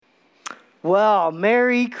Well,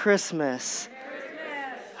 Merry Christmas.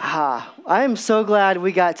 I am so glad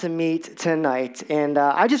we got to meet tonight. And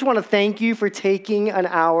I just want to thank you for taking an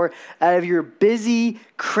hour out of your busy,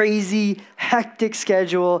 crazy, hectic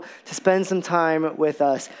schedule to spend some time with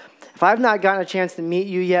us. If I've not gotten a chance to meet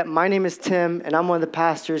you yet, my name is Tim, and I'm one of the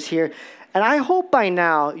pastors here. And I hope by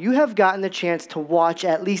now you have gotten the chance to watch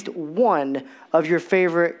at least one of your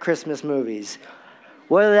favorite Christmas movies.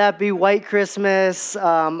 Whether that be White Christmas,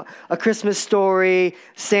 A Christmas Story,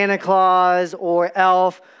 Santa Claus, or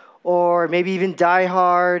Elf, or maybe even Die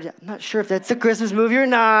Hard. I'm not sure if that's a Christmas movie or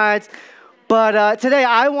not. But today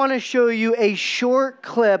I want to show you a short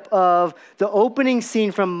clip of the opening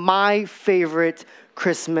scene from my favorite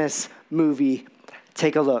Christmas movie.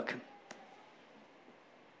 Take a look.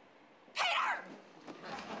 Peter!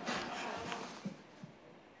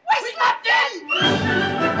 We slept in!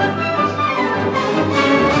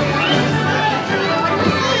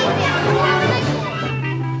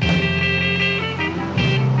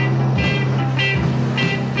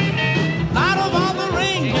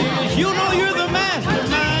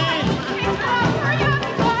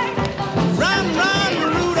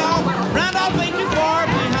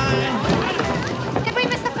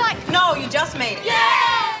 Made it.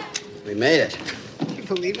 Yeah! We made it. Can you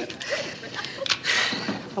believe it?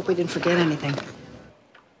 Hope we didn't forget anything.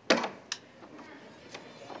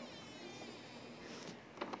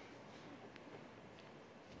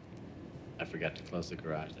 I forgot to close the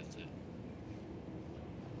garage, that's it.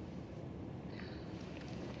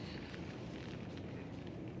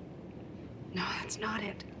 No, that's not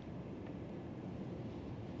it.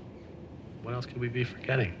 What else could we be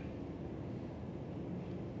forgetting?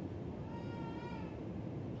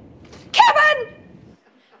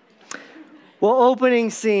 Well,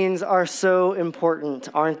 opening scenes are so important,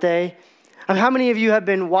 aren't they? I mean, how many of you have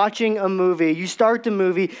been watching a movie, you start the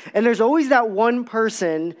movie, and there's always that one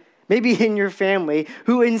person, maybe in your family,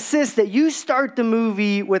 who insists that you start the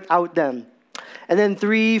movie without them. And then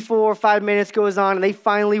 3, 4, 5 minutes goes on, and they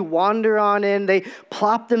finally wander on in, they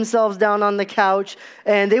plop themselves down on the couch,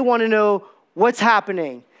 and they want to know what's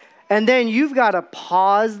happening. And then you've got to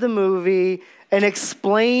pause the movie and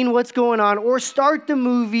explain what's going on, or start the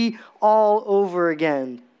movie all over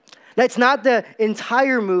again. That's not the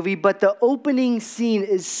entire movie, but the opening scene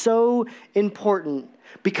is so important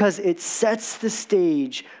because it sets the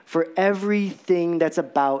stage for everything that's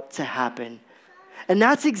about to happen. And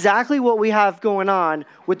that's exactly what we have going on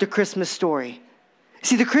with the Christmas story.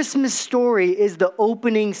 See, the Christmas story is the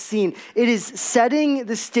opening scene. It is setting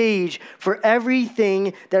the stage for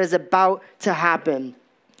everything that is about to happen.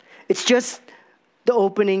 It's just the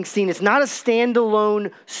opening scene. It's not a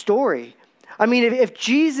standalone story. I mean, if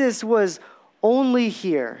Jesus was only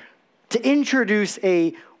here to introduce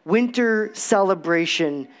a winter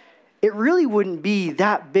celebration, it really wouldn't be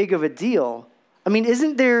that big of a deal. I mean,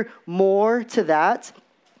 isn't there more to that?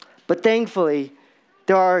 But thankfully,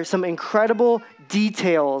 there are some incredible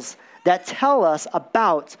details that tell us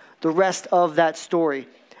about the rest of that story.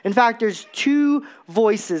 In fact, there's 2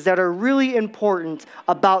 voices that are really important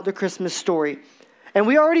about the Christmas story. And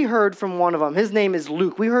we already heard from one of them. His name is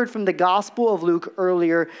Luke. We heard from the Gospel of Luke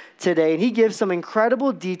earlier today, and he gives some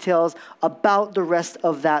incredible details about the rest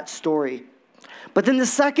of that story. But then the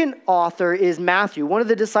second author is Matthew. One of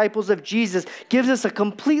the disciples of Jesus gives us a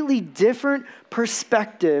completely different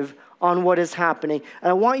perspective on what is happening.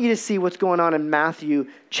 And I want you to see what's going on in Matthew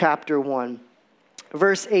chapter 1,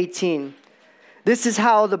 verse 18. This is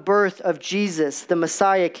how the birth of Jesus, the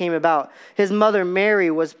Messiah, came about. His mother Mary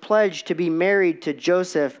was pledged to be married to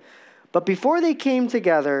Joseph, but before they came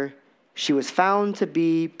together, she was found to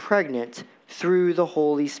be pregnant through the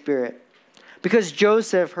Holy Spirit. Because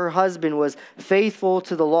Joseph, her husband, was faithful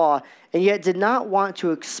to the law and yet did not want to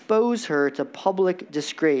expose her to public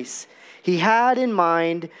disgrace, he had in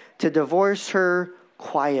mind to divorce her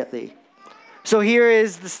quietly. So here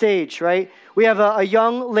is the stage, right? We have a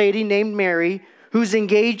young lady named Mary who's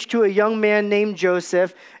engaged to a young man named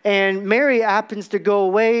Joseph, and Mary happens to go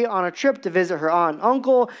away on a trip to visit her aunt and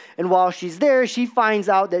uncle, and while she's there, she finds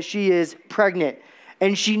out that she is pregnant,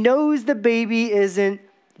 and she knows the baby isn't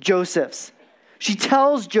Joseph's. She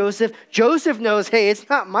tells Joseph. Joseph knows, hey, it's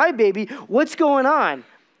not my baby. What's going on?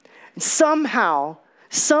 And somehow,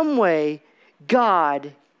 some way,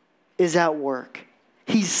 God is at work.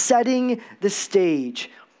 He's setting the stage.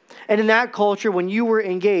 And in that culture, when you were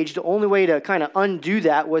engaged, the only way to kind of undo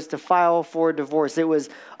that was to file for divorce. It was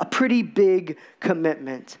a pretty big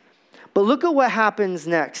commitment. But look at what happens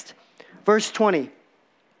next. Verse 20.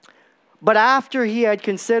 But after he had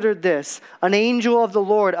considered this, an angel of the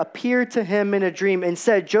Lord appeared to him in a dream and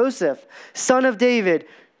said, Joseph, son of David,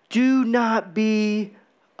 do not be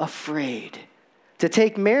afraid to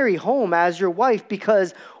take Mary home as your wife,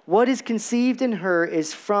 because what is conceived in her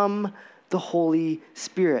is from the Holy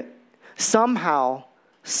Spirit. Somehow,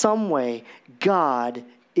 some way, God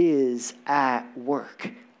is at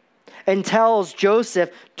work. And tells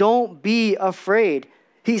Joseph, don't be afraid.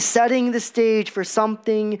 He's setting the stage for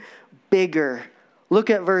something bigger. Look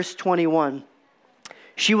at verse 21.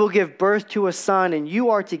 She will give birth to a son, and you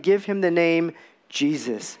are to give him the name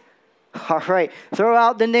Jesus. All right, throw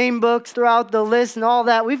out the name books, throw out the list and all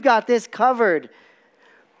that. We've got this covered.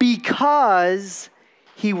 Because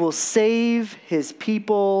he will save his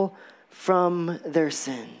people from their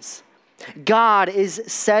sins. God is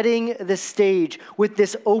setting the stage with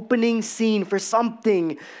this opening scene for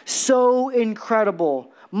something so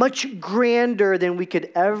incredible, much grander than we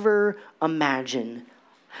could ever imagine.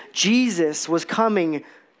 Jesus was coming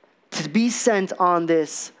to be sent on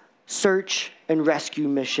this search and rescue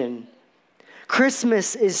mission.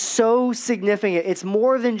 Christmas is so significant. It's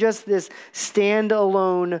more than just this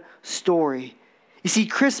standalone story. You see,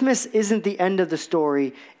 Christmas isn't the end of the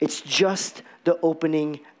story. It's just the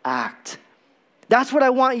opening act. That's what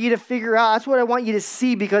I want you to figure out. That's what I want you to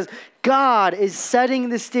see, because God is setting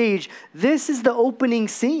the stage. This is the opening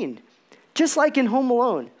scene. Just like in Home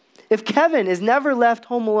Alone. If Kevin is never left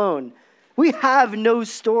home alone, we have no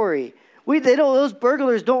story. Those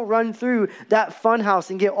burglars don't run through that fun house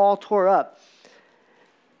and get all tore up.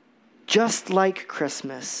 Just like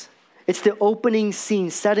Christmas, it's the opening scene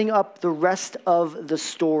setting up the rest of the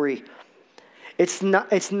story. It's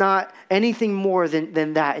not anything more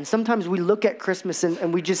than that. And sometimes we look at Christmas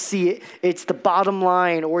and we just see it. It's the bottom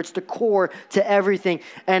line, or it's the core to everything.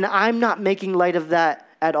 And I'm not making light of that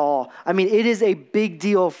at all. I mean, it is a big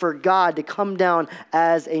deal for God to come down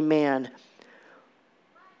as a man.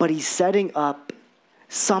 But he's setting up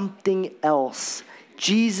something else.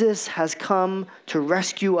 Jesus has come to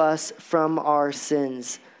rescue us from our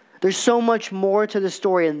sins. There's so much more to the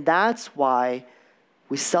story, and that's why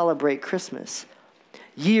we celebrate Christmas.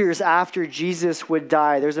 Years after Jesus would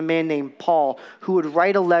die, there's a man named Paul who would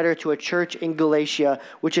write a letter to a church in Galatia,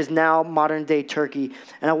 which is now modern-day Turkey.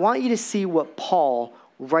 And I want you to see what Paul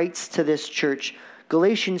writes to this church.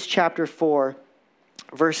 Galatians chapter 4,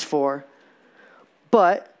 verse 4.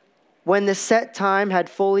 But when the set time had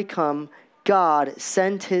fully come, God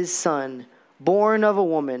sent his Son, born of a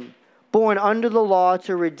woman, born under the law,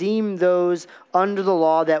 to redeem those under the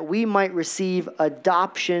law, that we might receive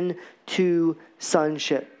adoption to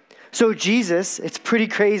sonship. So Jesus, it's pretty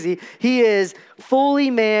crazy. He is fully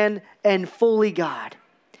man and fully God.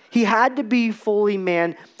 He had to be fully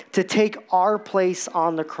man to take our place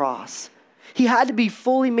on the cross. He had to be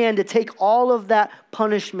fully man to take all of that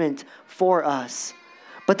punishment for us.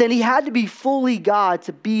 But then he had to be fully God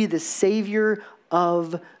to be the Savior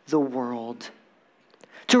of the world,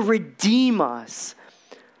 to redeem us.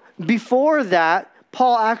 Before that,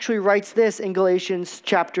 Paul actually writes this in Galatians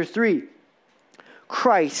chapter 3.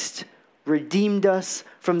 Christ redeemed us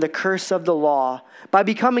from the curse of the law by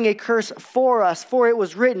becoming a curse for us. For it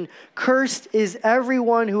was written, cursed is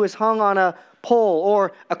everyone who is hung on a pole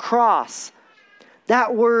or a cross.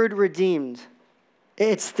 That word redeemed,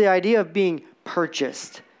 it's the idea of being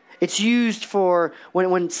purchased. It's used for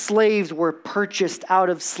when slaves were purchased out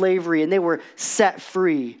of slavery and they were set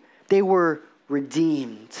free. They were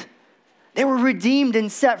redeemed. They were redeemed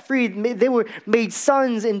and set free. They were made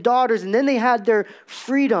sons and daughters, and then they had their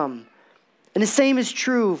freedom. And the same is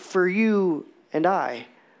true for you and I.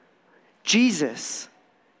 Jesus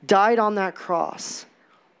died on that cross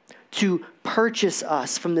to purchase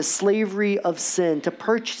us from the slavery of sin, to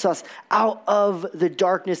purchase us out of the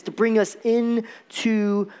darkness, to bring us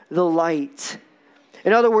into the light.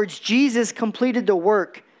 In other words, Jesus completed the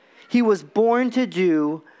work he was born to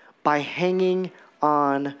do by hanging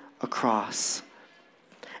on a cross.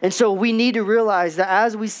 And so we need to realize that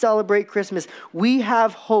as we celebrate Christmas, we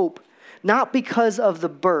have hope, not because of the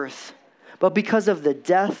birth, but because of the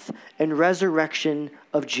death and resurrection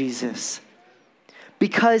of Jesus.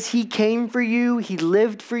 Because he came for you, he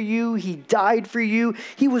lived for you, he died for you,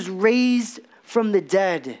 he was raised from the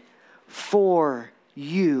dead for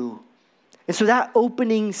you. And so that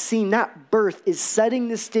opening scene, that birth, is setting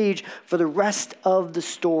the stage for the rest of the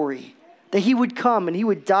story. That he would come and he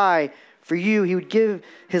would die for you. He would give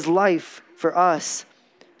his life for us.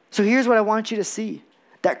 So here's what I want you to see.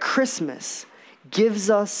 That Christmas gives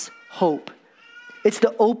us hope. It's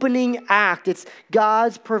the opening act. It's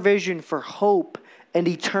God's provision for hope and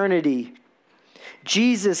eternity.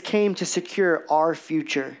 Jesus came to secure our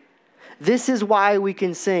future. This is why we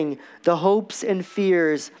can sing, the hopes and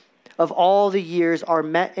fears of all the years are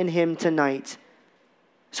met in him tonight.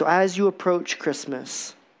 So as you approach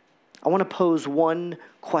Christmas, I want to pose one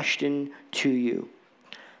question to you.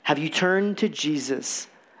 Have you turned to Jesus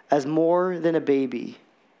as more than a baby,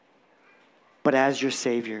 but as your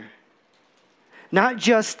Savior? Not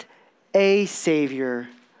just a Savior,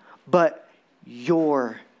 but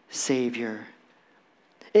your Savior.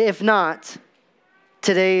 If not,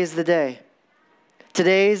 today is the day.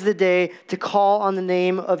 Today is the day to call on the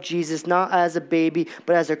name of Jesus, not as a baby,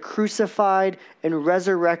 but as a crucified and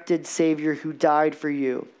resurrected Savior who died for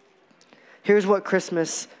you. Here's what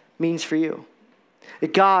Christmas means for you.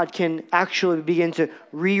 That God can actually begin to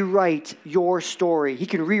rewrite your story. He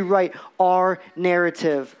can rewrite our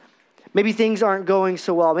narrative. Maybe things aren't going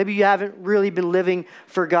so well. Maybe you haven't really been living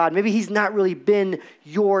for God. Maybe He's not really been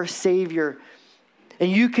your Savior. And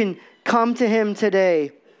you can come to Him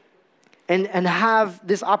today and have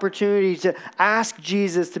this opportunity to ask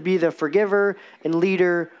Jesus to be the forgiver and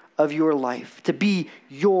leader of your life, to be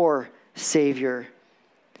your Savior.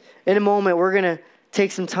 In a moment, we're going to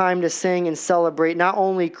take some time to sing and celebrate not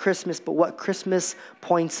only Christmas, but what Christmas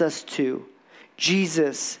points us to.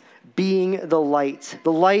 Jesus being the light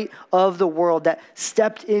of the world that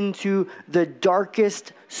stepped into the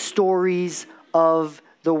darkest stories of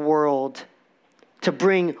the world to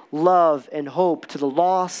bring love and hope to the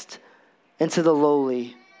lost and to the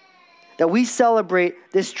lowly. That we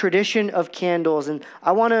celebrate this tradition of candles, and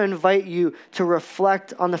I want to invite you to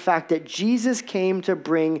reflect on the fact that Jesus came to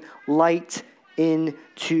bring light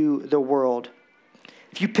into the world.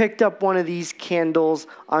 If you picked up one of these candles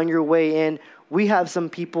on your way in, we have some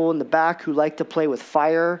people in the back who like to play with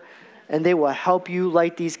fire, and they will help you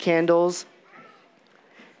light these candles.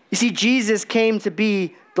 You see, Jesus came to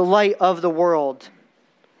be the light of the world.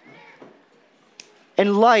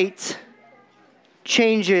 And light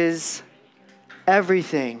changes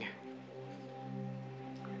everything.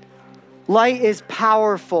 Light is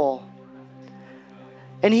powerful.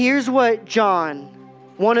 And here's what John,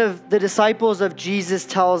 one of the disciples of Jesus,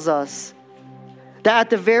 tells us. That at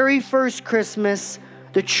the very first Christmas,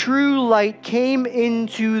 the true light came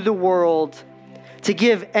into the world to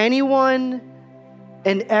give anyone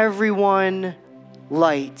and everyone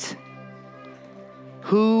light.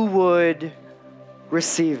 Who would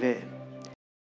receive it?